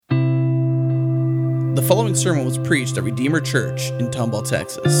The following sermon was preached at Redeemer Church in Tomball,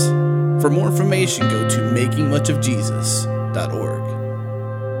 Texas. For more information, go to makingmuchofjesus.org.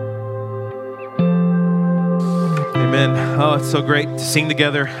 Amen. Oh, it's so great to sing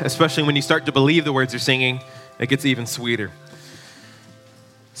together, especially when you start to believe the words you're singing. It gets even sweeter.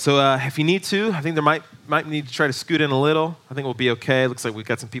 So if you need to, I think there might need to try to scoot in a little. I think we'll be okay. It looks like we've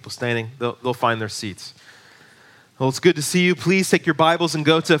got some people standing. They'll find their seats. Well, it's good to see you. Please take your Bibles and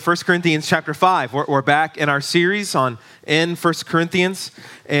go to 1 Corinthians chapter 5. We're back in our series in 1 Corinthians.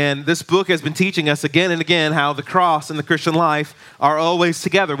 And this book has been teaching us again and again how the cross and the Christian life are always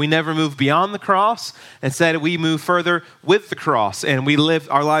together. We never move beyond the cross. Instead, we move further with the cross. And we live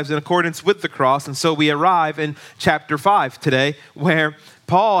our lives in accordance with the cross. And so we arrive in chapter 5 today, where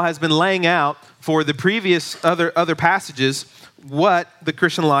Paul has been laying out for the previous other passages what the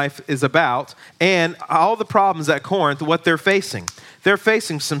Christian life is about and all the problems at Corinth, what they're facing. They're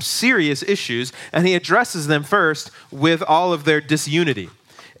facing some serious issues, and he addresses them first with all of their disunity.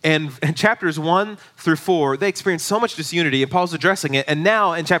 And in chapters 1 through 4, they experience so much disunity, and Paul's addressing it. And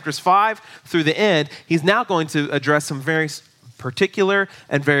now in chapters 5 through the end, he's now going to address some very particular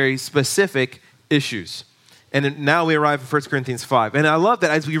and very specific issues. And now we arrive in 1 Corinthians 5. And I love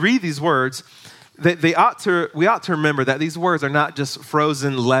that as we read these words, we ought to remember that these words are not just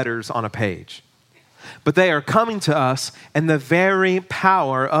frozen letters on a page, but they are coming to us in the very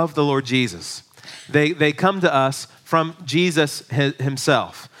power of the Lord Jesus. They come to us from Jesus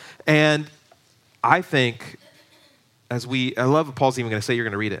himself. And I think, I love what Paul's even going to say, you're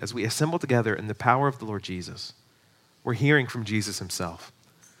going to read it, as we assemble together in the power of the Lord Jesus, we're hearing from Jesus himself.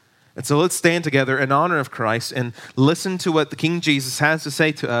 And so let's stand together in honor of Christ and listen to what the King Jesus has to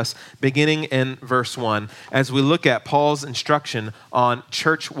say to us, beginning in verse 1, as we look at Paul's instruction on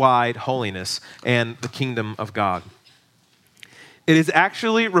church-wide holiness and the kingdom of God. It is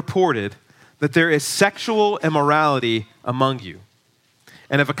actually reported that there is sexual immorality among you,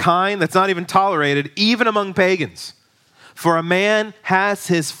 and of a kind that's not even tolerated even among pagans. For a man has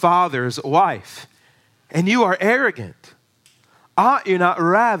his father's wife, and you are arrogant. Ought you not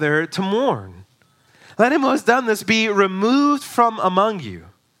rather to mourn? Let him who has done this be removed from among you.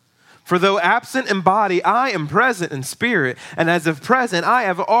 For though absent in body, I am present in spirit, and as if present, I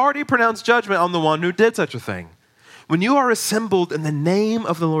have already pronounced judgment on the one who did such a thing. When you are assembled in the name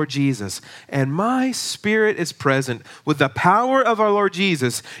of the Lord Jesus, and my spirit is present with the power of our Lord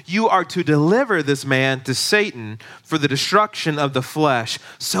Jesus, you are to deliver this man to Satan for the destruction of the flesh,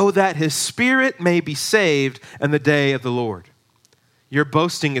 so that his spirit may be saved in the day of the Lord. Your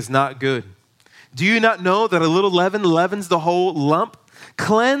boasting is not good. Do you not know that a little leaven leavens the whole lump?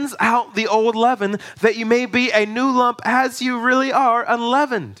 Cleanse out the old leaven, that you may be a new lump as you really are,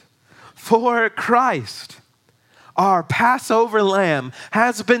 unleavened. For Christ, our Passover lamb,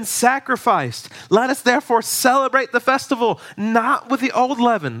 has been sacrificed. Let us therefore celebrate the festival, not with the old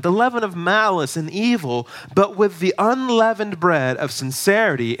leaven, the leaven of malice and evil, but with the unleavened bread of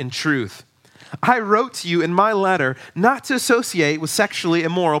sincerity and truth. I wrote to you in my letter not to associate with sexually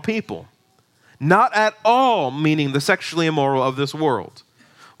immoral people, not at all meaning the sexually immoral of this world,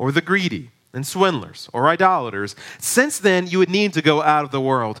 or the greedy and swindlers or idolaters. Since then, you would need to go out of the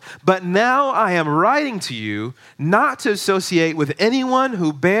world. But now I am writing to you not to associate with anyone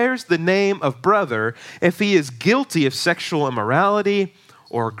who bears the name of brother if he is guilty of sexual immorality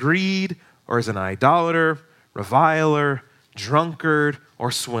or greed or is an idolater, reviler, drunkard,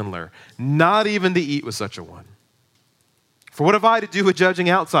 or swindler, not even to eat with such a one. For what have I to do with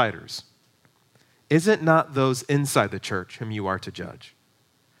judging outsiders? Is it not those inside the church whom you are to judge?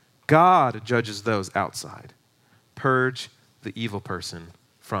 God judges those outside. Purge the evil person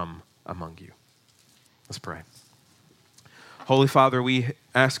from among you. Let's pray. Holy Father, we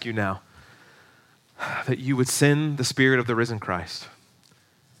ask you now that you would send the Spirit of the risen Christ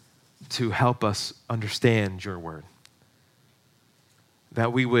to help us understand your word.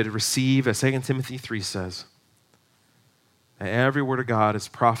 That we would receive, as 2 Timothy 3 says, that every word of God is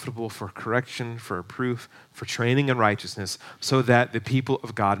profitable for correction, for reproof, for training in righteousness, so that the people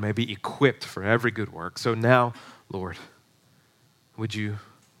of God may be equipped for every good work. So now, Lord, would you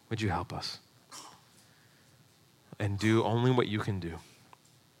help us and do only what you can do?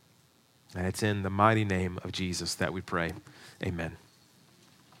 And it's in the mighty name of Jesus that we pray. Amen.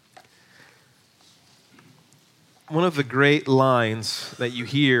 One of the great lines that you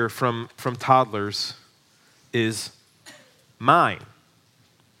hear from toddlers is mine.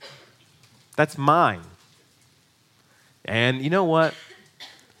 That's mine. And you know what?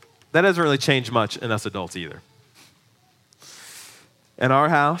 That doesn't really change much in us adults either. In our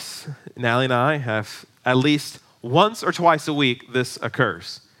house, Nally and I have at least once or twice a week this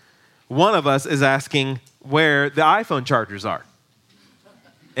occurs, one of us is asking where the iPhone chargers are.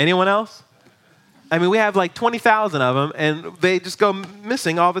 Anyone else? I mean, we have like 20,000 of them, and they just go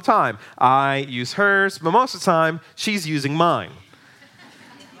missing all the time. I use hers, but most of the time, she's using mine.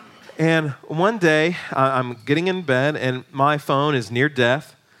 And one day, I'm getting in bed, and my phone is near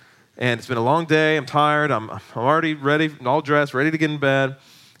death, and it's been a long day. I'm tired. I'm already ready, all dressed, ready to get in bed,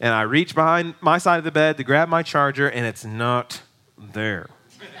 and I reach behind my side of the bed to grab my charger, and it's not there.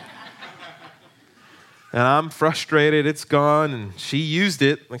 And I'm frustrated, it's gone, and she used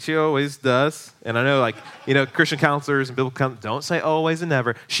it like she always does. And I know, Christian counselors and biblical counselors don't say always and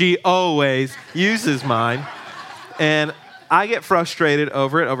never. She always uses mine. And I get frustrated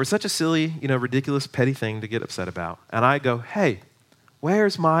over such a silly, ridiculous, petty thing to get upset about. And I go, hey,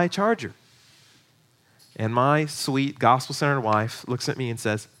 where's my charger? And my sweet, gospel-centered wife looks at me and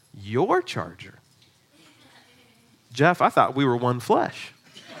says, your charger? Jeff, I thought we were one flesh.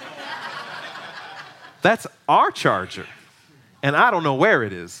 That's our charger, and I don't know where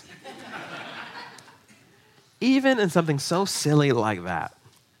it is. Even in something so silly like that,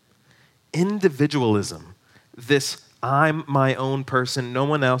 individualism, this I'm my own person, no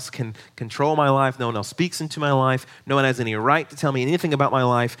one else can control my life, no one else speaks into my life, no one has any right to tell me anything about my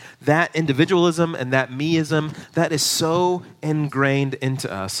life, that individualism and that meism, that is so ingrained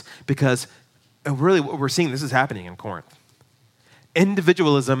into us because really what we're seeing, this is happening in Corinth.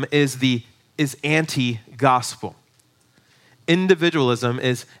 Individualism is anti-gospel. Individualism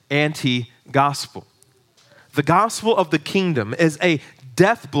is anti-gospel. The gospel of the kingdom is a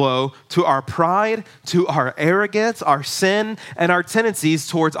death blow to our pride, to our arrogance, our sin, and our tendencies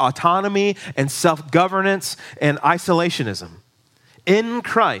towards autonomy and self-governance and isolationism. In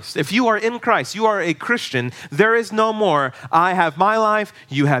Christ, if you are in Christ, you are a Christian, there is no more, I have my life,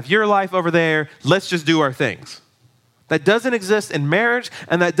 you have your life over there, let's just do our things. That doesn't exist in marriage,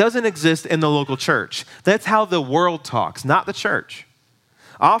 and that doesn't exist in the local church. That's how the world talks, not the church.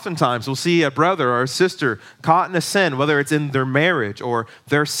 Oftentimes, we'll see a brother or a sister caught in a sin, whether it's in their marriage or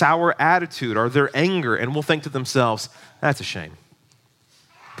their sour attitude or their anger, and we'll think to themselves, that's a shame.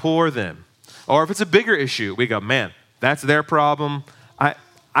 Poor them. Or if it's a bigger issue, we go, man, that's their problem. I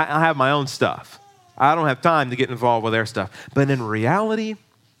have my own stuff. I don't have time to get involved with their stuff. But in reality,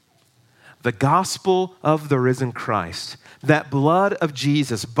 the gospel of the risen Christ, that blood of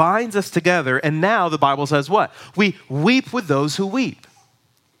Jesus binds us together, and now the Bible says what? We weep with those who weep.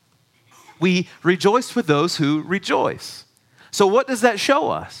 We rejoice with those who rejoice. So what does that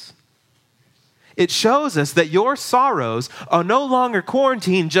show us? It shows us that your sorrows are no longer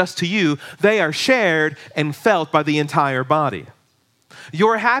quarantined just to you. They are shared and felt by the entire body.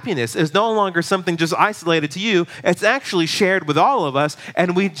 Your happiness is no longer something just isolated to you. It's actually shared with all of us,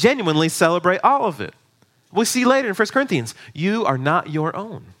 and we genuinely celebrate all of it. We'll see later in 1 Corinthians, you are not your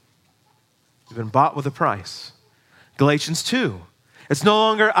own. You've been bought with a price. Galatians 2, it's no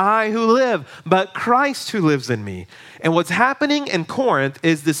longer I who live, but Christ who lives in me. And what's happening in Corinth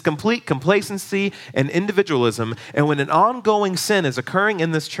is this complete complacency and individualism. And when an ongoing sin is occurring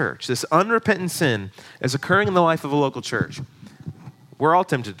in this church, this unrepentant sin is occurring in the life of a local church, we're all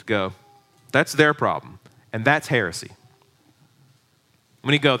tempted to go, that's their problem, and that's heresy.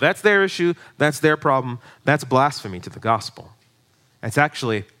 When you go, that's their issue, that's their problem, that's blasphemy to the gospel. It's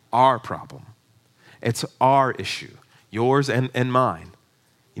actually our problem. It's our issue, yours and mine.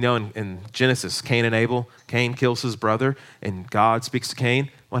 You know, in Genesis, Cain and Abel, Cain kills his brother, and God speaks to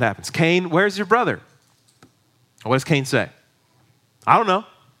Cain. What happens? Cain, where's your brother? What does Cain say? I don't know.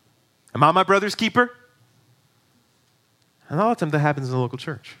 Am I my brother's keeper? And all the time that happens in the local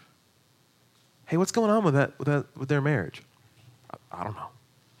church. Hey, what's going on with their marriage? I don't know.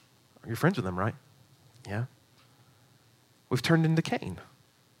 You're friends with them, right? Yeah. We've turned into Cain.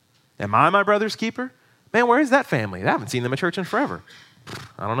 Am I my brother's keeper? Man, where is that family? I haven't seen them at church in forever.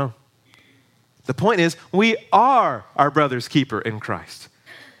 I don't know. The point is, we are our brother's keeper in Christ.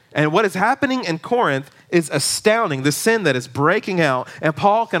 And what is happening in Corinth is astounding, the sin that is breaking out, and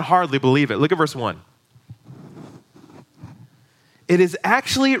Paul can hardly believe it. Look at verse 1. It is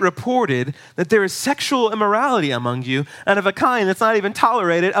actually reported that there is sexual immorality among you, and of a kind that's not even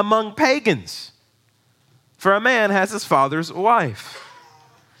tolerated among pagans. For a man has his father's wife.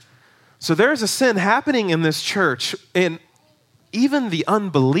 So there's a sin happening in this church, and even the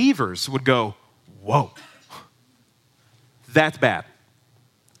unbelievers would go, whoa, that's bad.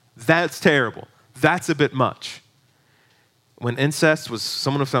 That's terrible. That's a bit much. When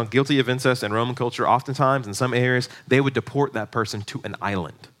someone was found guilty of incest in Roman culture, oftentimes in some areas, they would deport that person to an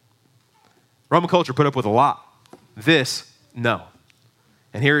island. Roman culture put up with a lot. This, no.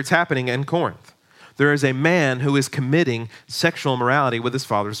 And here it's happening in Corinth. there is a man who is committing sexual immorality with his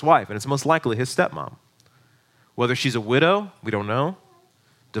father's wife, and it's most likely his stepmom. Whether she's a widow, we don't know.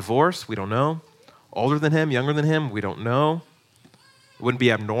 Divorced, we don't know. Older than him, younger than him, we don't know. It wouldn't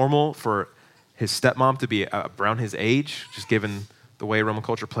be abnormal for his stepmom to be around his age, just given the way Roman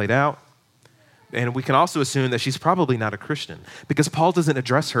culture played out. And we can also assume that she's probably not a Christian because Paul doesn't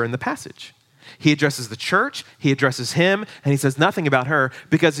address her in the passage. He addresses the church, he addresses him, and he says nothing about her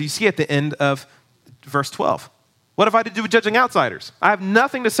because you see at the end of verse 12, what have I to do with judging outsiders? I have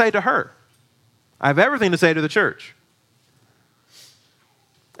nothing to say to her. I have everything to say to the church.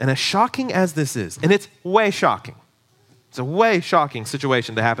 And as shocking as this is, and it's way shocking. It's a way shocking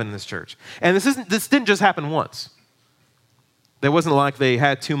situation to happen in this church. And this didn't just happen once. It wasn't like they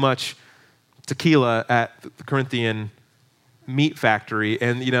had too much tequila at the Corinthian meat factory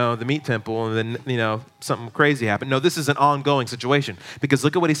and, the meat temple, and then, something crazy happened. No, this is an ongoing situation because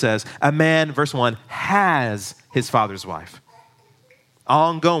look at what he says. A man, verse 1, has his father's wife.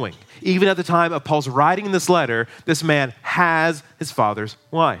 Ongoing. Even at the time of Paul's writing this letter, this man has his father's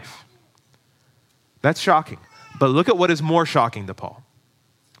wife. That's shocking. But look at what is more shocking to Paul.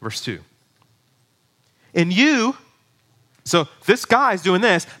 Verse 2. And you, so this guy's doing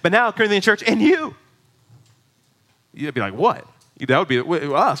this, but now Corinthian church, and you. You'd be like, what? That would be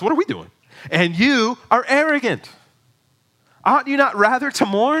us. What are we doing? And you are arrogant. Ought you not rather to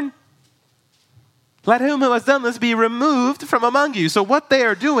mourn? Let him who has done this be removed from among you. So what they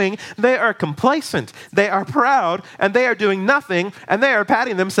are doing, they are complacent, they are proud, and they are doing nothing, and they are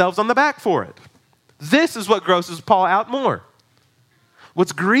patting themselves on the back for it. This is what grosses Paul out more.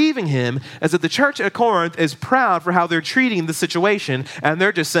 What's grieving him is that the church at Corinth is proud for how they're treating the situation, and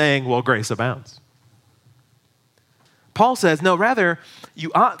they're just saying, well, grace abounds. Paul says, no, rather,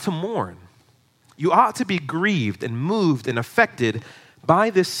 you ought to mourn. You ought to be grieved and moved and affected by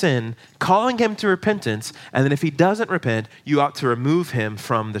this sin, calling him to repentance, and then if he doesn't repent, you ought to remove him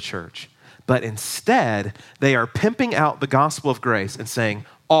from the church. But instead, they are pimping out the gospel of grace and saying,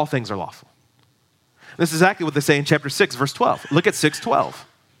 all things are lawful. This is exactly what they say in chapter 6, verse 12. Look at 6:12.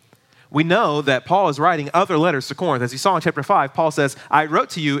 We know that Paul is writing other letters to Corinth. As you saw in chapter 5, Paul says, I wrote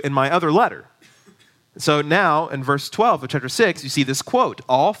to you in my other letter. So now in verse 12 of chapter 6, you see this quote,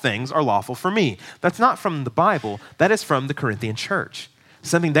 all things are lawful for me. That's not from the Bible. That is from the Corinthian church.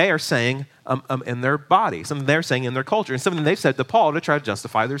 Something they are saying in their body, something they're saying in their culture, and something they've said to Paul to try to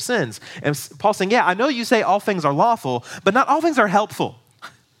justify their sins. And Paul's saying, yeah, I know you say all things are lawful, but not all things are helpful.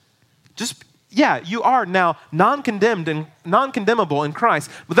 You are now non-condemned and non-condemnable in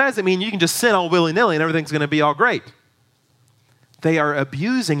Christ, but that doesn't mean you can just sin all willy-nilly and everything's going to be all great. They are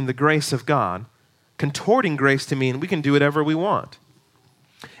abusing the grace of God, contorting grace to mean we can do whatever we want.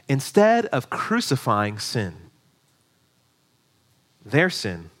 Instead of crucifying sin, their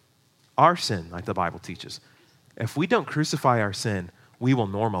sin, our sin, like the Bible teaches, if we don't crucify our sin, we will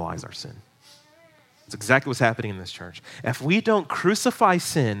normalize our sin. That's exactly what's happening in this church. If we don't crucify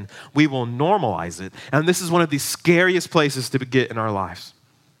sin, we will normalize it. And this is one of the scariest places to get in our lives.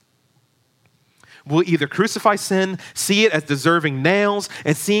 We'll either crucify sin, see it as deserving nails,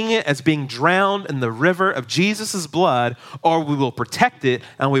 and seeing it as being drowned in the river of Jesus' blood, or we will protect it,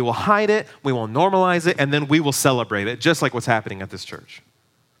 and we will hide it, we will normalize it, and then we will celebrate it, just like what's happening at this church.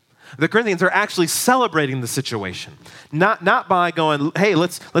 The Corinthians are actually celebrating the situation, not by going, hey,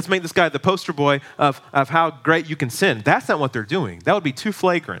 let's make this guy the poster boy of how great you can sin. That's not what they're doing. That would be too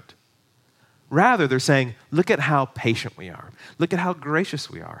flagrant. Rather, they're saying, look at how patient we are. Look at how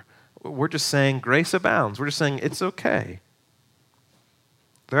gracious we are. We're just saying grace abounds. We're just saying it's okay.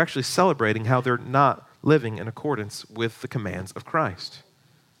 They're actually celebrating how they're not living in accordance with the commands of Christ.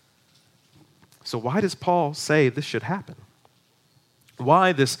 So why does Paul say this should happen?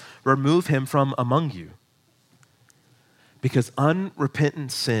 Why this remove him from among you? Because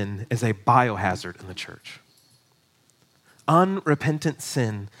unrepentant sin is a biohazard in the church. Unrepentant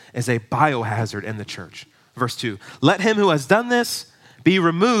sin is a biohazard in the church. Verse 2, let him who has done this be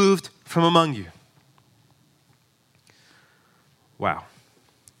removed from among you. Wow.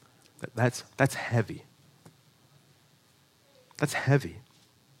 That's heavy. That's heavy.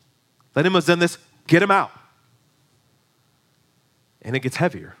 Let him who has done this, get him out. And it gets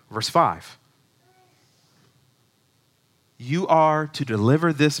heavier. Verse 5. You are to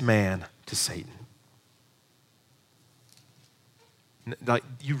deliver this man to Satan. Like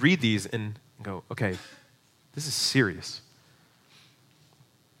you read these and go, okay, this is serious.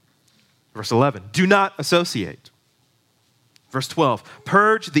 Verse 11, do not associate. Verse 12,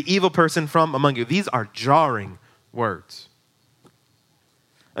 purge the evil person from among you. These are jarring words.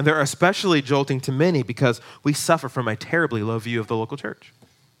 And they're especially jolting to many because we suffer from a terribly low view of the local church.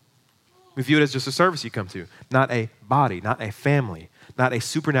 We view it as just a service you come to, not a body, not a family, not a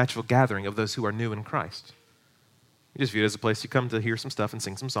supernatural gathering of those who are new in Christ. We just view it as a place you come to hear some stuff and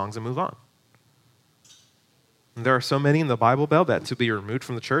sing some songs and move on. And there are so many in the Bible Belt that to be removed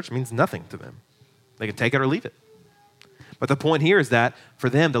from the church means nothing to them. They can take it or leave it. But the point here is that for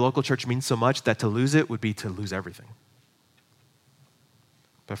them, the local church means so much that to lose it would be to lose everything.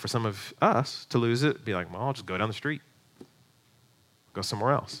 But for some of us, to lose it, be like, well, I'll just go down the street. Go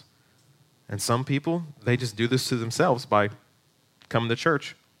somewhere else. And some people, they just do this to themselves by coming to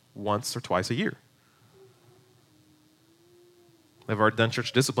church once or twice a year. They've already done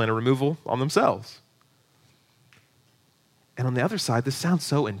church discipline and removal on themselves. And on the other side, this sounds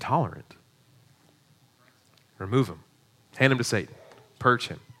so intolerant. Remove him. Hand him to Satan. Purge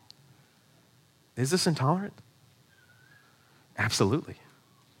him. Is this intolerant? Absolutely.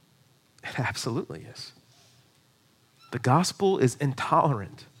 It absolutely is. The gospel is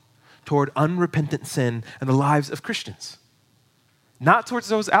intolerant toward unrepentant sin in the lives of Christians. Not towards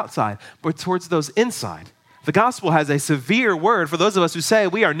those outside, but towards those inside. The gospel has a severe word for those of us who say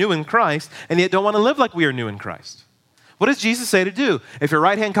we are new in Christ and yet don't want to live like we are new in Christ. What does Jesus say to do? If your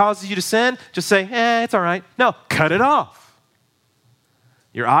right hand causes you to sin, just say, it's all right. No, cut it off.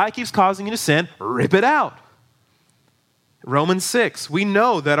 Your eye keeps causing you to sin, rip it out. Romans 6, we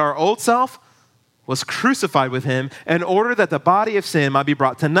know that our old self was crucified with him in order that the body of sin might be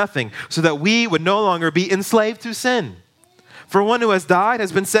brought to nothing, so that we would no longer be enslaved to sin. For one who has died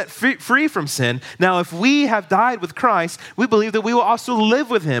has been set free from sin. Now, if we have died with Christ, we believe that we will also live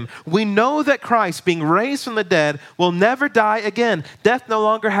with him. We know that Christ, being raised from the dead, will never die again. Death no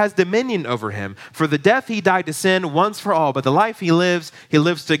longer has dominion over him. For the death he died to sin once for all, but the life he lives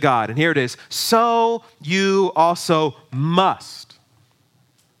to God. And here it is. So you also must.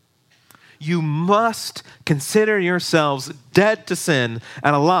 You must consider yourselves dead to sin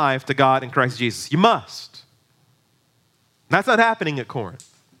and alive to God in Christ Jesus. You must. That's not happening at Corinth.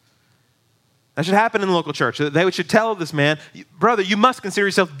 That should happen in the local church. They should tell this man, brother, you must consider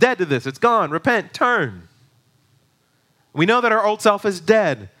yourself dead to this. It's gone. Repent. Turn. We know that our old self is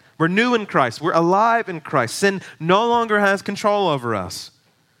dead. We're new in Christ. We're alive in Christ. Sin no longer has control over us.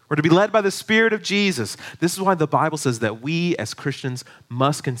 We're to be led by the Spirit of Jesus. This is why the Bible says that we as Christians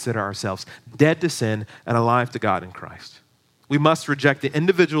must consider ourselves dead to sin and alive to God in Christ. We must reject the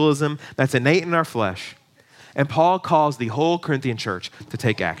individualism that's innate in our flesh. And Paul calls the whole Corinthian church to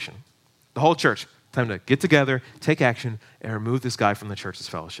take action. The whole church, time to get together, take action, and remove this guy from the church's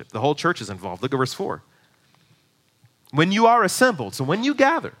fellowship. The whole church is involved. Look at verse 4. When you are assembled, so when you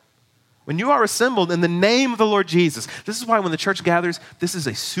gather, when you are assembled in the name of the Lord Jesus, this is why when the church gathers, this is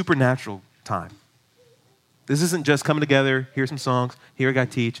a supernatural time. This isn't just coming together, hear some songs, hear a guy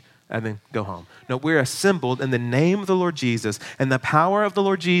teach, and then go home. No, we're assembled in the name of the Lord Jesus and the power of the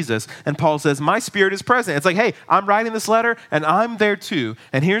Lord Jesus. And Paul says, my spirit is present. It's like, hey, I'm writing this letter and I'm there too.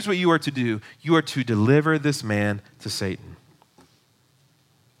 And here's what you are to do. You are to deliver this man to Satan.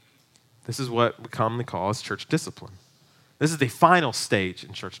 This is what we commonly call as church discipline. This is the final stage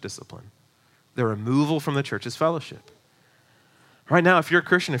in church discipline. The removal from the church's fellowship. Right now, if you're a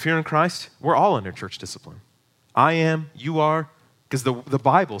Christian, if you're in Christ, we're all under church discipline. I am, you are, because the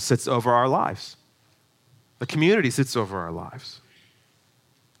Bible sits over our lives. The community sits over our lives.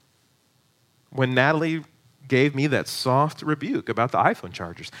 When Natalie gave me that soft rebuke about the iPhone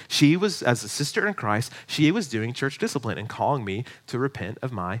chargers, she was, as a sister in Christ, she was doing church discipline and calling me to repent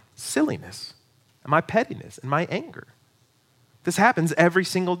of my silliness and my pettiness and my anger. This happens every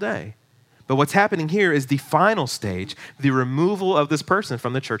single day. But what's happening here is the final stage, the removal of this person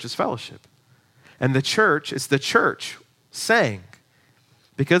from the church's fellowship. And the church, it's the church saying,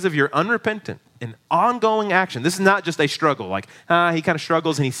 because of your unrepentant and ongoing action, this is not just a struggle, like he kind of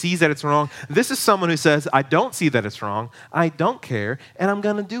struggles and he sees that it's wrong. This is someone who says, I don't see that it's wrong, I don't care, and I'm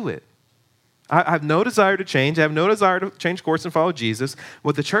going to do it. I have no desire to change. I have no desire to change course and follow Jesus.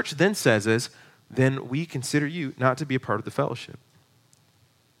 What the church then says is, then we consider you not to be a part of the fellowship.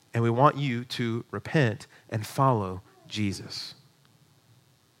 And we want you to repent and follow Jesus.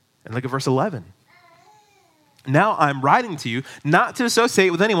 And look at verse 11. Now I'm writing to you not to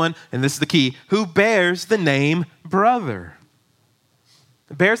associate with anyone, and this is the key, who bears the name brother.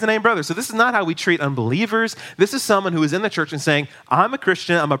 Bears the name brother. So this is not how we treat unbelievers. This is someone who is in the church and saying, I'm a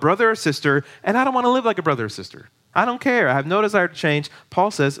Christian, I'm a brother or sister, and I don't want to live like a brother or sister. I don't care. I have no desire to change.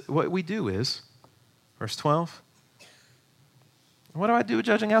 Paul says what we do is, verse 12, what do I do with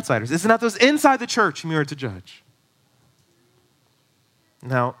judging outsiders? Is it not those inside the church whom you are to judge?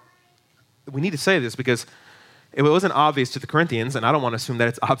 Now, we need to say this because it wasn't obvious to the Corinthians, and I don't want to assume that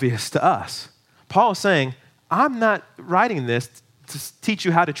it's obvious to us. Paul is saying, I'm not writing this to teach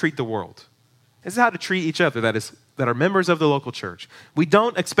you how to treat the world. This is how to treat each other that are members of the local church. We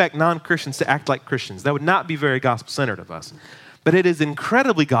don't expect non-Christians to act like Christians. That would not be very gospel-centered of us. But it is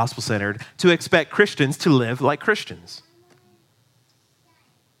incredibly gospel-centered to expect Christians to live like Christians.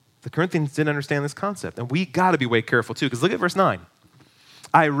 The Corinthians didn't understand this concept. And we got to be way careful too, because look at verse 9.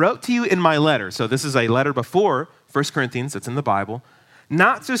 I wrote to you in my letter, so this is a letter before 1 Corinthians, that's in the Bible,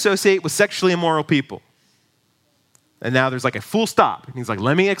 not to associate with sexually immoral people. And now there's like a full stop. He's like,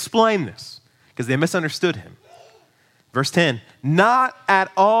 let me explain this, because they misunderstood him. Verse 10, not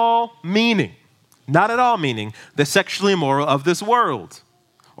at all meaning the sexually immoral of this world,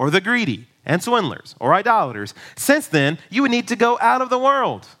 or the greedy, and swindlers, or idolaters. Since then, you would need to go out of the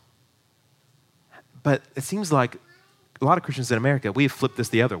world. But it seems like a lot of Christians in America, we have flipped this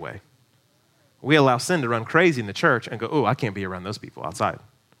the other way. We allow sin to run crazy in the church and go, oh, I can't be around those people outside.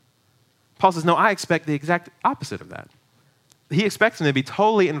 Paul says, no, I expect the exact opposite of that. He expects them to be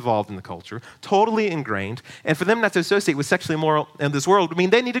totally involved in the culture, totally ingrained, and for them not to associate with sexually immoral in this world, I mean,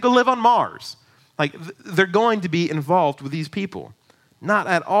 they need to go live on Mars. Like, they're going to be involved with these people. Not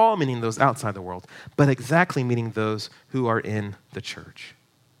at all meaning those outside the world, but exactly meaning those who are in the church.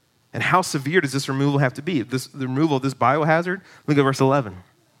 And how severe does this removal have to be? The removal of this biohazard? Look at verse 11.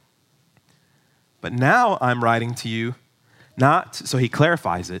 But now I'm writing to you, so he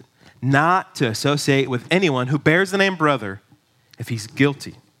clarifies it, not to associate with anyone who bears the name brother if he's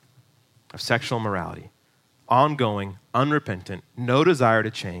guilty of sexual immorality, ongoing, unrepentant, no desire to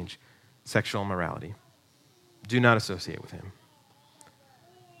change sexual immorality. Do not associate with him.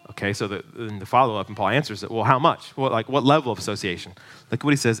 Okay, so the follow-up, and Paul answers it, well, how much? Well, like what level of association? Look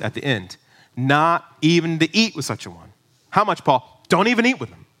what he says at the end. Not even to eat with such a one. How much, Paul? Don't even eat with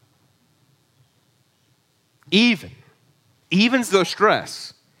him. Even's the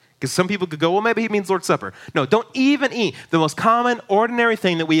stress. Because some people could go, well, maybe he means Lord's Supper. No, don't even eat. The most common, ordinary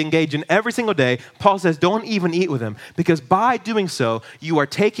thing that we engage in every single day, Paul says, don't even eat with him. Because by doing so, you are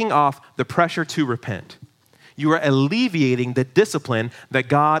taking off the pressure to repent. You are alleviating the discipline that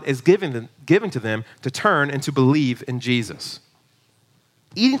God is giving to them to turn and to believe in Jesus.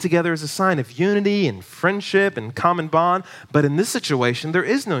 Eating together is a sign of unity and friendship and common bond. But in this situation, there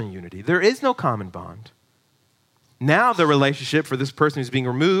is no unity. There is no common bond. Now the relationship for this person who's being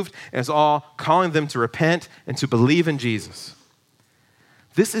removed is all calling them to repent and to believe in Jesus.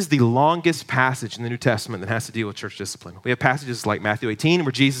 This is the longest passage in the New Testament that has to deal with church discipline. We have passages like Matthew 18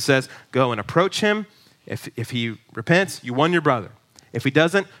 where Jesus says, go and approach him. If he repents, you won your brother. If he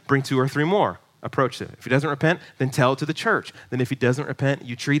doesn't, bring 2 or 3 more. Approach him. If he doesn't repent, then tell it to the church. Then if he doesn't repent,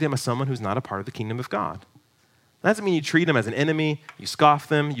 you treat him as someone who's not a part of the kingdom of God. That doesn't mean you treat them as an enemy, you scoff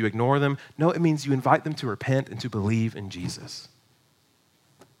them, you ignore them. No, it means you invite them to repent and to believe in Jesus.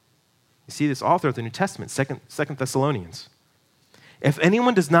 You see this all throughout the New Testament, 2 Thessalonians. If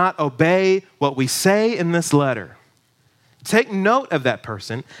anyone does not obey what we say in this letter, take note of that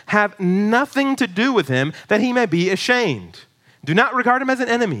person, have nothing to do with him that he may be ashamed. Do not regard him as an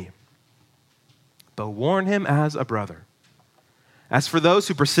enemy, but warn him as a brother. As for those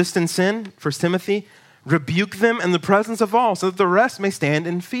who persist in sin, 1 Timothy, rebuke them in the presence of all, so that the rest may stand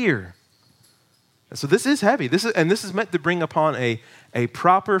in fear. So this is heavy. This is meant to bring upon a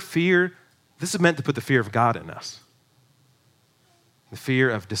proper fear. This is meant to put the fear of God in us. The fear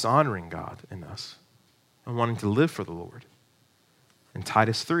of dishonoring God in us and wanting to live for the Lord. In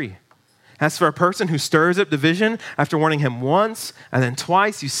Titus 3. As for a person who stirs up division after warning him once and then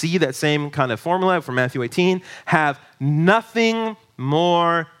twice, you see that same kind of formula from Matthew 18, have nothing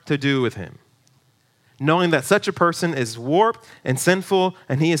more to do with him, knowing that such a person is warped and sinful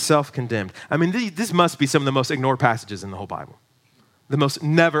and he is self-condemned. I mean, this must be some of the most ignored passages in the whole Bible, the most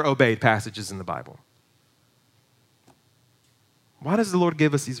never obeyed passages in the Bible. Why does the Lord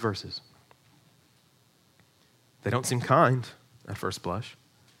give us these verses? They don't seem kind at first blush.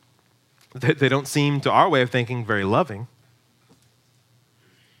 They don't seem, to our way of thinking, very loving.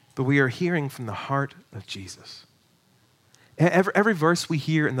 But we are hearing from the heart of Jesus. Every verse we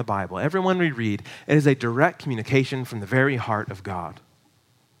hear in the Bible, every one we read, it is a direct communication from the very heart of God.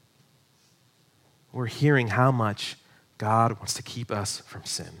 We're hearing how much God wants to keep us from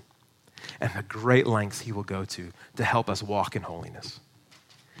sin and the great lengths he will go to help us walk in holiness.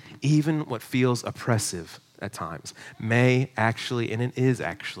 Even what feels oppressive at times may actually, and it is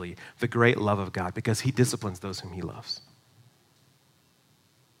actually, the great love of God because he disciplines those whom he loves.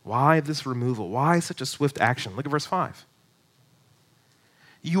 Why this removal? Why such a swift action? Look at verse 5.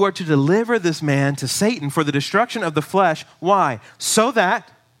 You are to deliver this man to Satan for the destruction of the flesh. Why? So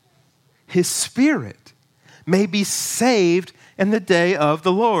that his spirit may be saved in the day of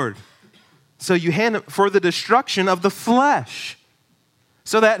the Lord. So you hand him for the destruction of the flesh.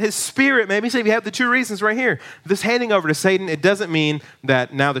 So that his spirit, maybe say you have the two reasons right here. This handing over to Satan, it doesn't mean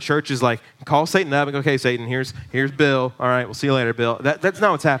that now the church is like, call Satan up and go, okay, Satan, here's Bill. All right, we'll see you later, Bill. That's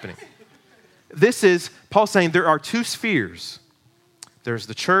not what's happening. This is, Paul saying there are two spheres. There's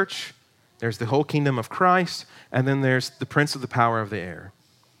the church, there's the whole kingdom of Christ, and then there's the prince of the power of the air,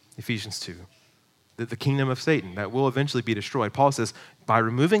 Ephesians 2. The kingdom of Satan that will eventually be destroyed. Paul says, by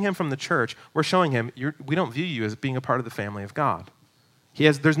removing him from the church, we're showing him, we don't view you as being a part of the family of God.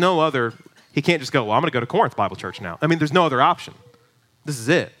 There's no other, he can't just go, well, I'm going to go to Corinth Bible Church now. I mean, there's no other option. This is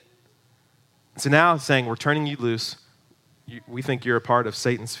it. So now it's saying, we're turning you loose. We think you're a part of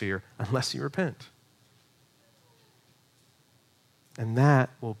Satan's sphere unless you repent. And that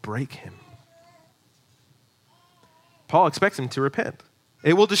will break him. Paul expects him to repent.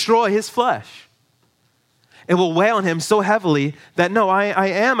 It will destroy his flesh. It will weigh on him so heavily that, no, I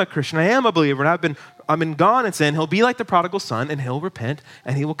am a Christian. I am a believer, and I've been gone in sin. He'll be like the prodigal son, and he'll repent,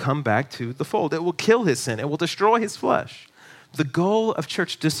 and he will come back to the fold. It will kill his sin. It will destroy his flesh. The goal of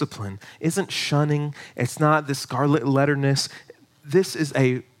church discipline isn't shunning. It's not this scarlet letterness.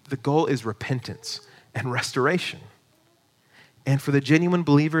 The goal is repentance and restoration. And for the genuine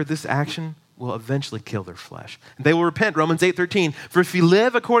believer, this action will eventually kill their flesh. They will repent, Romans 8:13. For if you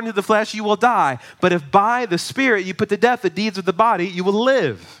live according to the flesh, you will die. But if by the Spirit you put to death the deeds of the body, you will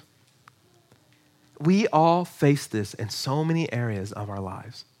live. We all face this in so many areas of our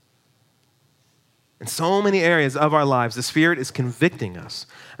lives. In so many areas of our lives, the Spirit is convicting us,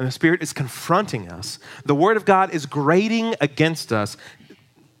 and the Spirit is confronting us. The Word of God is grating against us.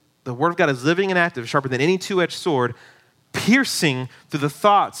 The Word of God is living and active, sharper than any two-edged sword, piercing through the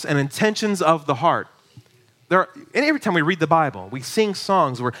thoughts and intentions of the heart. And every time we read the Bible, we sing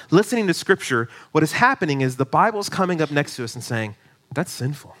songs, we're listening to Scripture, what is happening is the Bible's coming up next to us and saying, that's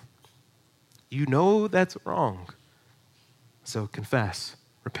sinful. You know that's wrong. So confess,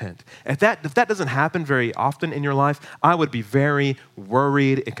 repent. If that doesn't happen very often in your life, I would be very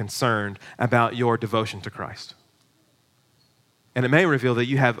worried and concerned about your devotion to Christ. And it may reveal that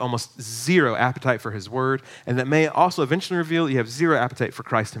you have almost zero appetite for his word, and that may also eventually reveal that you have zero appetite for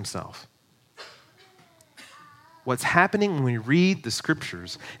Christ himself. What's happening when we read the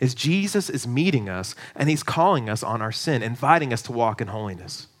scriptures is Jesus is meeting us, and he's calling us on our sin, inviting us to walk in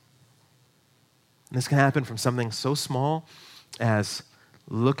holiness. And this can happen from something so small as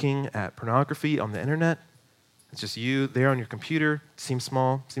looking at pornography on the internet. It's just you there on your computer. It seems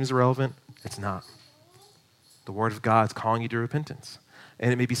small, seems irrelevant. It's not. The Word of God is calling you to repentance.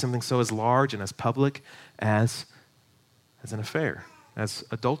 And it may be something so as large and as public as an affair, as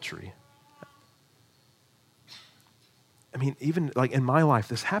adultery. I mean, even like in my life,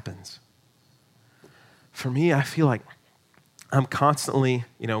 this happens. For me, I feel like I'm constantly,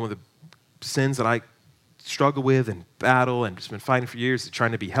 one of the sins that I struggle with and battle and just been fighting for years is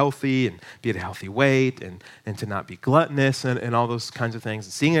trying to be healthy and be at a healthy weight and to not be gluttonous and all those kinds of things.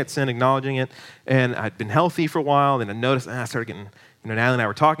 And seeing that sin, acknowledging it. And I'd been healthy for a while, and I noticed, I started getting, Natalie and I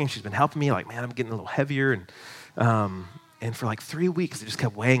were talking, she's been helping me, like, man, I'm getting a little heavier. And for like 3 weeks, it just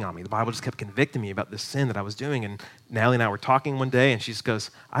kept weighing on me. The Bible just kept convicting me about this sin that I was doing. And Natalie and I were talking one day, and she just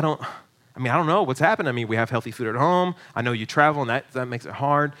goes, I don't know what's happened. I mean, we have healthy food at home. I know you travel, and that makes it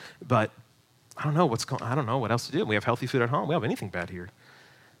hard, but I don't know I don't know what else to do. We have healthy food at home. We don't have anything bad here.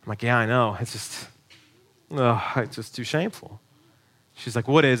 I'm like, yeah, I know. It's just too shameful. She's like,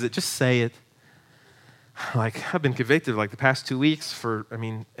 what is it? Just say it. Like, I've been convicted like the past 2 weeks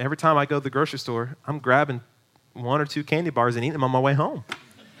every time I go to the grocery store, I'm grabbing 1 or 2 candy bars and eating them on my way home.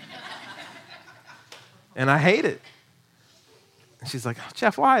 And I hate it. And she's like, oh,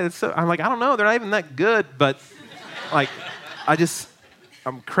 Jeff, why? I'm like, I don't know. They're not even that good, but like,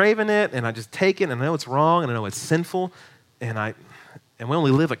 I'm craving it, and I just take it, and I know it's wrong, and I know it's sinful, and we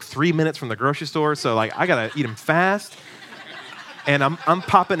only live like 3 minutes from the grocery store, so like I gotta eat them fast, and I'm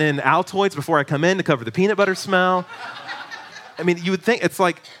popping in Altoids before I come in to cover the peanut butter smell. I mean, you would think it's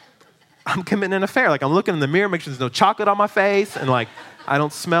like I'm committing an affair. Like I'm looking in the mirror, making sure there's no chocolate on my face, and like I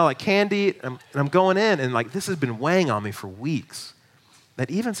don't smell like candy, and I'm going in, and like this has been weighing on me for weeks.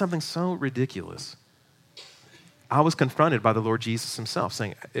 That even something so ridiculous, I was confronted by the Lord Jesus himself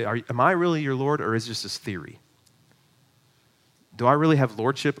saying, am I really your Lord, or is this just theory? Do I really have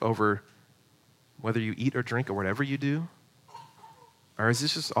lordship over whether you eat or drink or whatever you do? Or is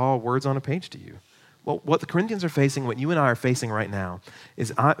this just all words on a page to you? Well, what the Corinthians are facing, what you and I are facing right now,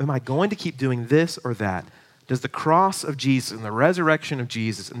 is am I going to keep doing this or that? Does the cross of Jesus and the resurrection of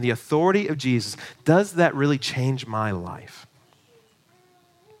Jesus and the authority of Jesus, does that really change my life?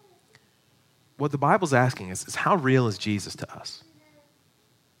 What the Bible's asking is how real is Jesus to us?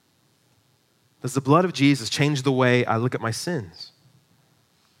 Does the blood of Jesus change the way I look at my sins?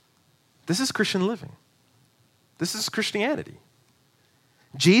 This is Christian living. This is Christianity.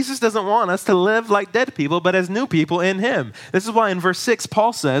 Jesus doesn't want us to live like dead people, but as new people in him. This is why in verse 6,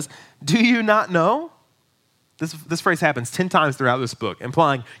 Paul says, do you not know? This phrase happens 10 times throughout this book,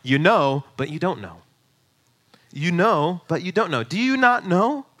 implying you know, but you don't know. You know, but you don't know. Do you not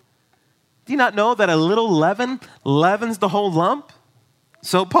know? Do you not know that a little leaven leavens the whole lump?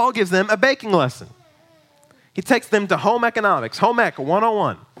 So Paul gives them a baking lesson. He takes them to home economics, home ec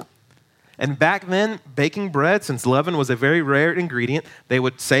 101. And back then, baking bread, since leaven was a very rare ingredient, they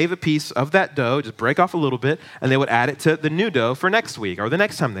would save a piece of that dough, just break off a little bit, and they would add it to the new dough for next week or the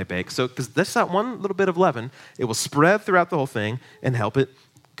next time they bake. So, because that's that one little bit of leaven, it will spread throughout the whole thing and help it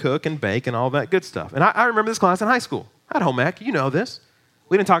cook and bake and all that good stuff. And I remember this class in high school. I had home ec. You know this.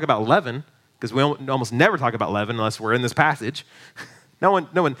 We didn't talk about leaven because we almost never talk about leaven unless we're in this passage. No one.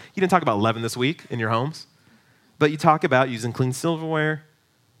 You didn't talk about leaven this week in your homes, but you talk about using clean silverware.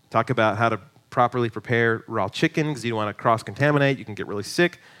 Talk about how to properly prepare raw chicken because you don't want to cross-contaminate. You can get really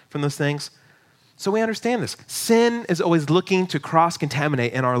sick from those things. So we understand this. Sin is always looking to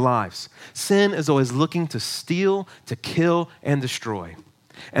cross-contaminate in our lives. Sin is always looking to steal, to kill, and destroy.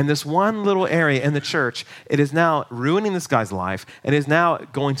 And this one little area in the church, it is now ruining this guy's life and is now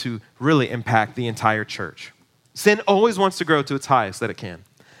going to really impact the entire church. Sin always wants to grow to its highest that it can.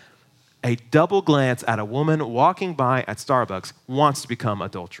 A double glance at a woman walking by at Starbucks wants to become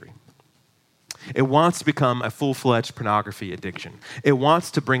adultery. It wants to become a full-fledged pornography addiction. It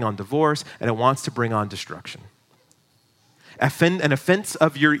wants to bring on divorce, and it wants to bring on destruction. An offense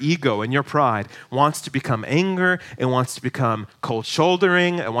of your ego and your pride wants to become anger. It wants to become cold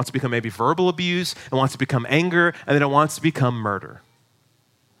shouldering. It wants to become maybe verbal abuse. It wants to become anger, and then it wants to become murder.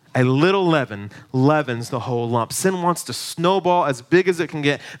 A little leaven leavens the whole lump. Sin wants to snowball as big as it can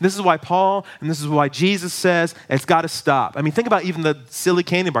get. This is why Paul and this is why Jesus says it's got to stop. I mean, think about even the silly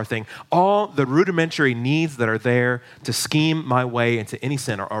candy bar thing. All the rudimentary needs that are there to scheme my way into any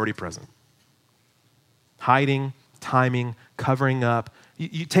sin are already present. Hiding, timing, covering up.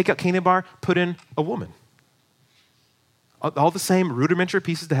 You take out candy bar, put in a woman. All the same rudimentary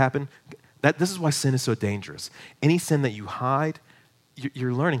pieces to happen. This is why sin is so dangerous. Any sin that you hide,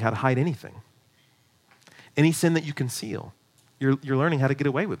 you're learning how to hide anything. Any sin that you conceal, you're learning how to get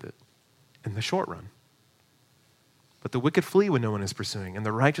away with it in the short run. But the wicked flee when no one is pursuing, and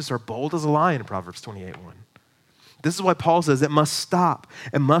the righteous are bold as a lion in Proverbs 28:1. This is why Paul says it must stop.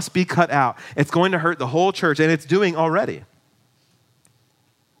 It must be cut out. It's going to hurt the whole church, and it's doing already.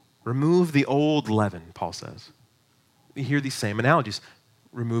 Remove the old leaven, Paul says. You hear these same analogies.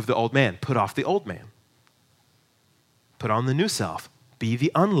 Remove the old man. Put off the old man. Put on the new self. Be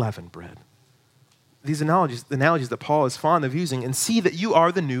the unleavened bread. These analogies that Paul is fond of using, and see that you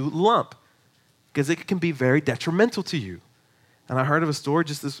are the new lump, because it can be very detrimental to you. And I heard of a story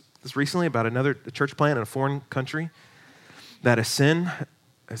just this recently about a church plant in a foreign country that a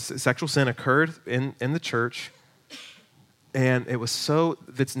sexual sin occurred in the church, and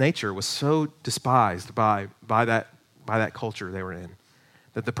its nature was so despised by that culture they were in,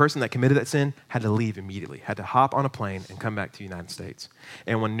 that the person that committed that sin had to leave immediately, had to hop on a plane and come back to the United States.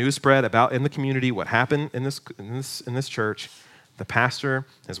 And when news spread about in the community what happened in this church, the pastor,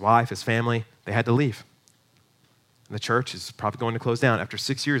 his wife, his family, they had to leave. And the church is probably going to close down after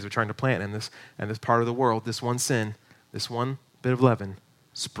 6 years of trying to plant in this part of the world. This one sin, this one bit of leaven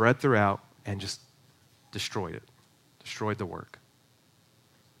spread throughout and just destroyed the work.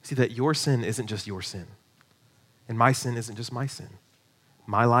 See that your sin isn't just your sin, and my sin isn't just my sin.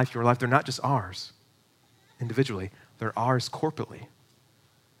 My life, your life, they're not just ours individually, they're ours corporately.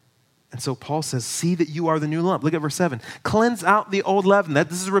 And so Paul says, see that you are the new lump. Look at verse 7. Cleanse out the old leaven.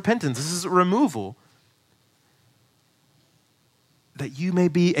 This is repentance. This is removal. That you may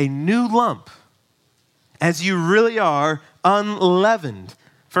be a new lump, as you really are, unleavened.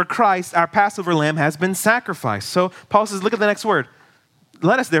 For Christ, our Passover lamb, has been sacrificed. So Paul says, look at the next word.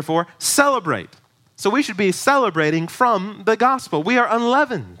 Let us therefore celebrate. So we should be celebrating from the gospel. We are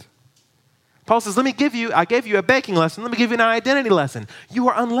unleavened. Paul says, I gave you a baking lesson. Let me give you an identity lesson. You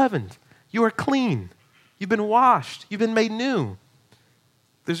are unleavened. You are clean. You've been washed. You've been made new.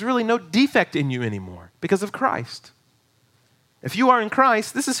 There's really no defect in you anymore because of Christ. If you are in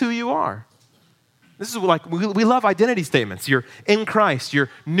Christ, this is who you are. This is like, we love identity statements. You're in Christ.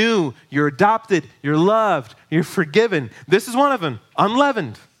 You're new. You're adopted. You're loved. You're forgiven. This is one of them,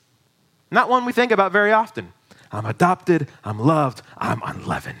 unleavened. Not one we think about very often. I'm adopted, I'm loved, I'm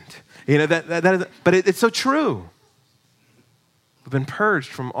unleavened. But it's so true. We've been purged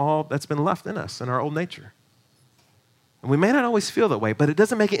from all that's been left in us in our old nature. And we may not always feel that way, but it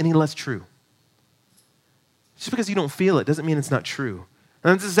doesn't make it any less true. Just because you don't feel it doesn't mean it's not true.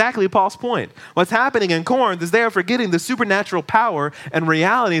 And that's exactly Paul's point. What's happening in Corinth is they are forgetting the supernatural power and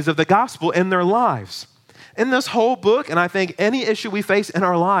realities of the gospel in their lives. In this whole book, and I think any issue we face in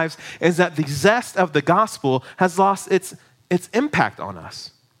our lives, is that the zest of the gospel has lost its impact on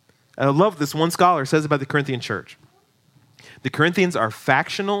us. And I love this one scholar says about the Corinthian church. The Corinthians are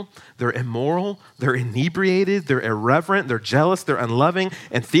factional, they're immoral, they're inebriated, they're irreverent, they're jealous, they're unloving,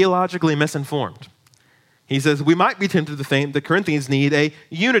 and theologically misinformed. He says, we might be tempted to think the Corinthians need a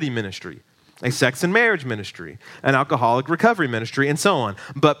unity ministry, a sex and marriage ministry, an alcoholic recovery ministry, and so on.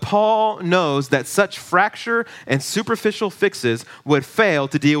 But Paul knows that such fracture and superficial fixes would fail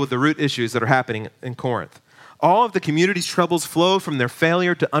to deal with the root issues that are happening in Corinth. All of the community's troubles flow from their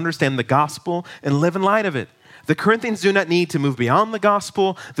failure to understand the gospel and live in light of it. The Corinthians do not need to move beyond the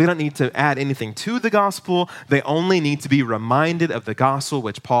gospel. They don't need to add anything to the gospel. They only need to be reminded of the gospel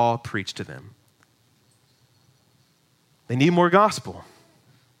which Paul preached to them. They need more gospel.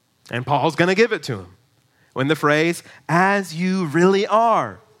 And Paul's going to give it to them. When the phrase, as you really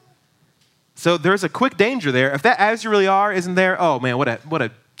are. So there's a quick danger there. If that as you really are isn't there, oh man, what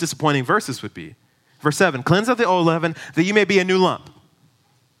a disappointing verse this would be. Verse 7, cleanse out the old leaven that you may be a new lump.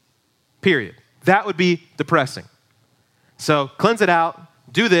 Period. That would be depressing. So cleanse it out,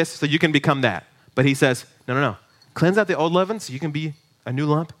 do this so you can become that. But he says, no. Cleanse out the old leaven so you can be a new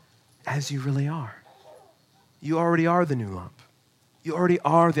lump as you really are. You already are the new lump. You already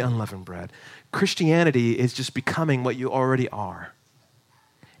are the unleavened bread. Christianity is just becoming what you already are.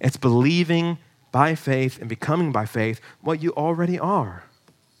 It's believing by faith and becoming by faith what you already are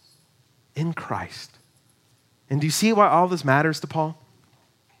in Christ. And do you see why all this matters to Paul?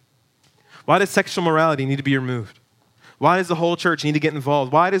 Why does sexual morality need to be removed? Why does the whole church need to get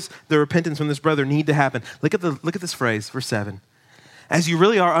involved? Why does the repentance from this brother need to happen? Look at this phrase, verse 7. As you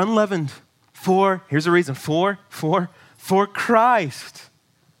really are unleavened here's the reason, for Christ.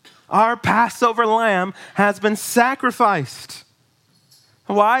 Our Passover lamb has been sacrificed.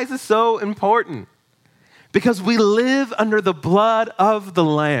 Why is this so important? Because we live under the blood of the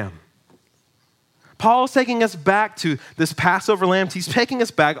Lamb. Paul's taking us back to this Passover lamb. He's taking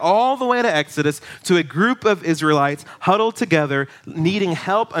us back all the way to Exodus to a group of Israelites huddled together, needing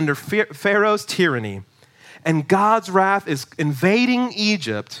help under Pharaoh's tyranny. And God's wrath is invading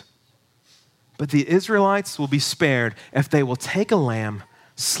Egypt. But the Israelites will be spared if they will take a lamb,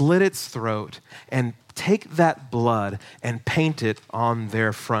 slit its throat, and take that blood and paint it on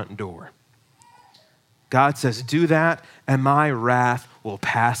their front door. God says, do that, and my wrath will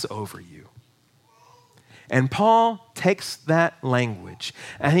pass over you. And Paul takes that language,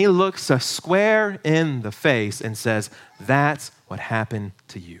 and he looks us square in the face and says, that's what happened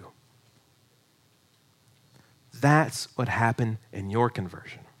to you. That's what happened in your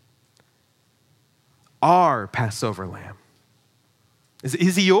conversion. Our Passover lamb.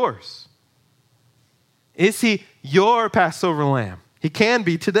 Is he yours? Is he your Passover lamb? He can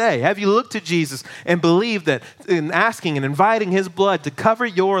be today. Have you looked to Jesus and believed that in asking and inviting his blood to cover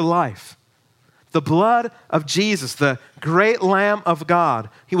your life? The blood of Jesus, the great Lamb of God.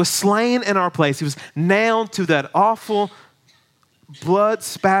 He was slain in our place. He was nailed to that awful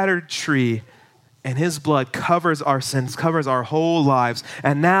blood-spattered tree. And his blood covers our sins, covers our whole lives.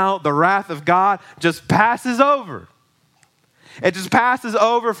 And now the wrath of God just passes over. It just passes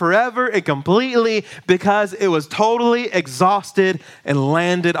over forever and completely because it was totally exhausted and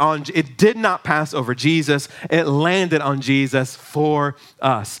landed on, it did not pass over Jesus. It landed on Jesus for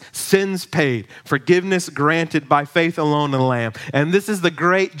us. Sins paid, forgiveness granted by faith alone in the Lamb. And this is the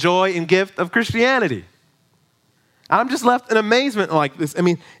great joy and gift of Christianity. I'm just left in amazement like this. I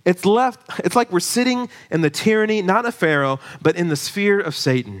mean, it's like we're sitting in the tyranny, not of Pharaoh, but in the sphere of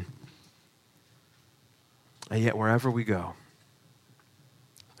Satan. And yet wherever we go,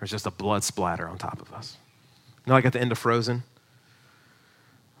 there's just a blood splatter on top of us. You know, like at the end of Frozen,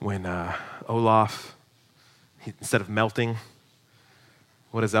 when Olaf, instead of melting,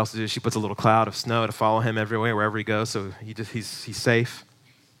 what does Elsa do? She puts a little cloud of snow to follow him everywhere, wherever he goes, so he's safe.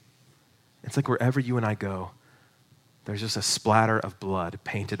 It's like wherever you and I go, there's just a splatter of blood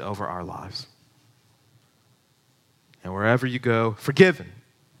painted over our lives. And wherever you go, forgiven,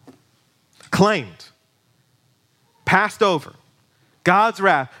 claimed, passed over. God's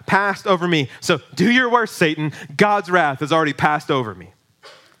wrath passed over me. So do your worst, Satan. God's wrath has already passed over me.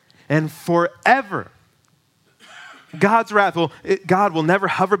 And forever, God will never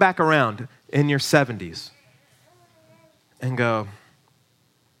hover back around in your 70s and go,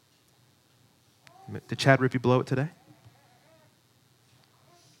 did Chad Rippey blow it today?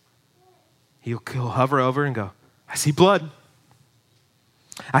 He'll hover over and go, I see blood.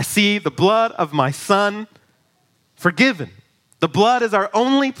 I see the blood of my son forgiven, The blood is our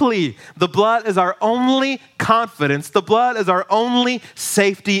only plea. The blood is our only confidence. The blood is our only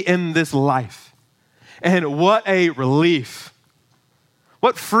safety in this life. And what a relief.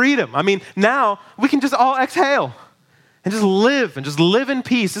 What freedom. I mean, now we can just all exhale and just live in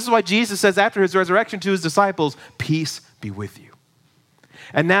peace. This is why Jesus says after his resurrection to his disciples, peace be with you.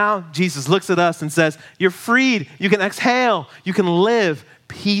 And now Jesus looks at us and says, you're freed. You can exhale. You can live.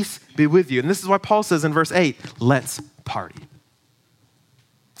 Peace be with you. And this is why Paul says in verse 8, let's party.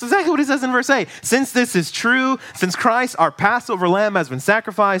 That's exactly what he says in verse 8. Since this is true, since Christ, our Passover lamb, has been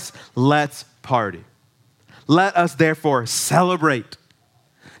sacrificed, let's party. Let us therefore celebrate.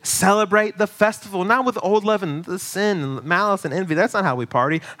 Celebrate the festival, not with old leaven, the sin, and malice, and envy. That's not how we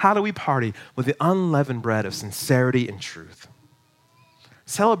party. How do we party? With the unleavened bread of sincerity and truth.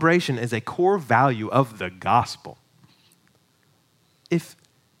 Celebration is a core value of the gospel. If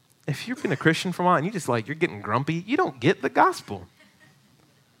you've been a Christian for a while and you're getting grumpy, you don't get the gospel.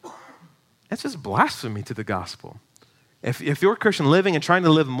 That's just blasphemy to the gospel. If you're a Christian living and trying to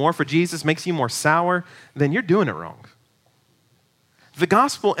live more for Jesus makes you more sour, then you're doing it wrong. The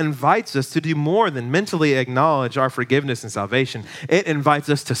gospel invites us to do more than mentally acknowledge our forgiveness and salvation. It invites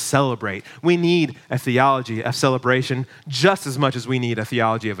us to celebrate. We need a theology of celebration just as much as we need a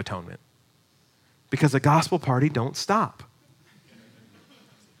theology of atonement. Because a gospel party don't stop.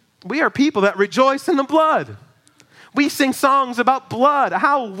 We are people that rejoice in the blood. We sing songs about blood.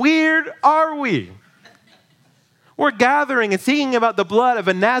 How weird are we? We're gathering and singing about the blood of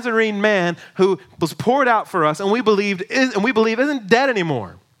a Nazarene man who was poured out for us and we believe isn't dead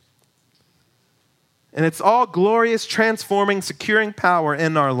anymore. And it's all glorious, transforming, securing power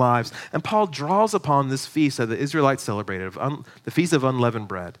in our lives. And Paul draws upon this feast that the Israelites celebrated, the Feast of Unleavened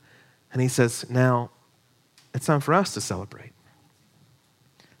Bread. And he says, now it's time for us to celebrate.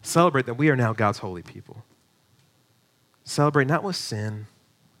 Celebrate that we are now God's holy people. Celebrate not with sin,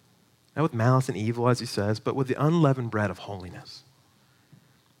 not with malice and evil, as he says, but with the unleavened bread of holiness.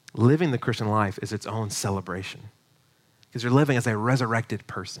 Living the Christian life is its own celebration because you're living as a resurrected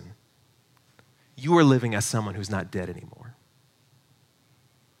person. You are living as someone who's not dead anymore.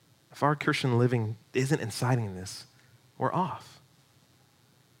 If our Christian living isn't inciting this, we're off.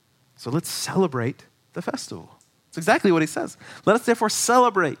 So let's celebrate the festival. That's exactly what he says. Let us therefore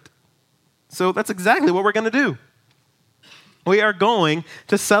celebrate. So that's exactly what we're going to do. We are going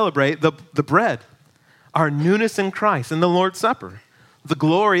to celebrate the bread, our newness in Christ, in the Lord's Supper, the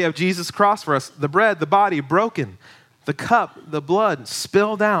glory of Jesus' cross for us, the bread, the body broken, the cup, the blood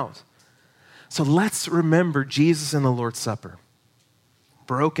spilled out. So let's remember Jesus in the Lord's Supper,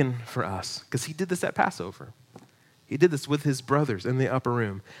 broken for us, because he did this at Passover. He did this with his brothers in the upper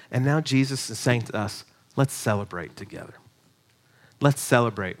room. And now Jesus is saying to us, let's celebrate together. Let's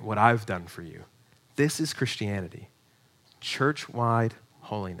celebrate what I've done for you. This is Christianity. Church-wide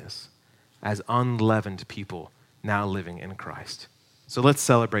holiness as unleavened people now living in Christ. So let's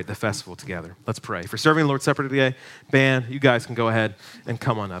celebrate the festival together. Let's pray. For serving the Lord's Supper today, band, you guys can go ahead and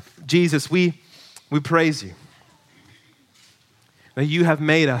come on up. Jesus, we praise you that you have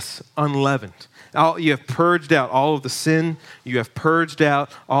made us unleavened. You have purged out all of the sin. You have purged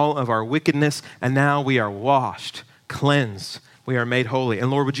out all of our wickedness, and now we are washed, cleansed. We are made holy.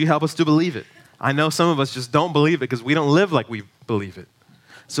 And Lord, would you help us to believe it? I know some of us just don't believe it because we don't live like we believe it.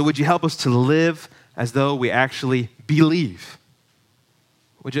 So would you help us to live as though we actually believe?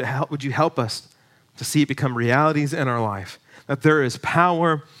 Would you help us to see it become realities in our life, that there is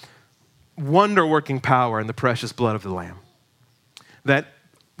power, wonder-working power in the precious blood of the Lamb, that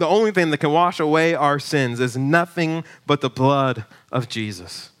the only thing that can wash away our sins is nothing but the blood of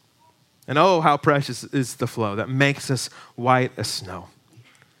Jesus. And oh, how precious is the flow that makes us white as snow.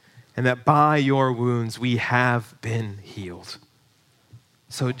 And that by your wounds we have been healed.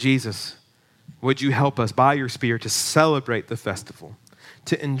 So Jesus, would you help us by your Spirit to celebrate the festival,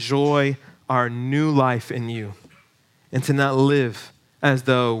 to enjoy our new life in you, and to not live as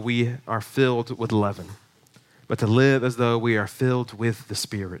though we are filled with leaven, but to live as though we are filled with the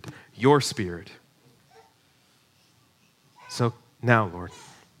Spirit, your Spirit. So now, Lord,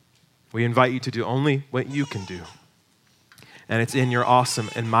 we invite you to do only what you can do. And it's in your awesome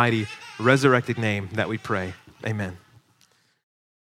and mighty resurrected name that we pray. Amen.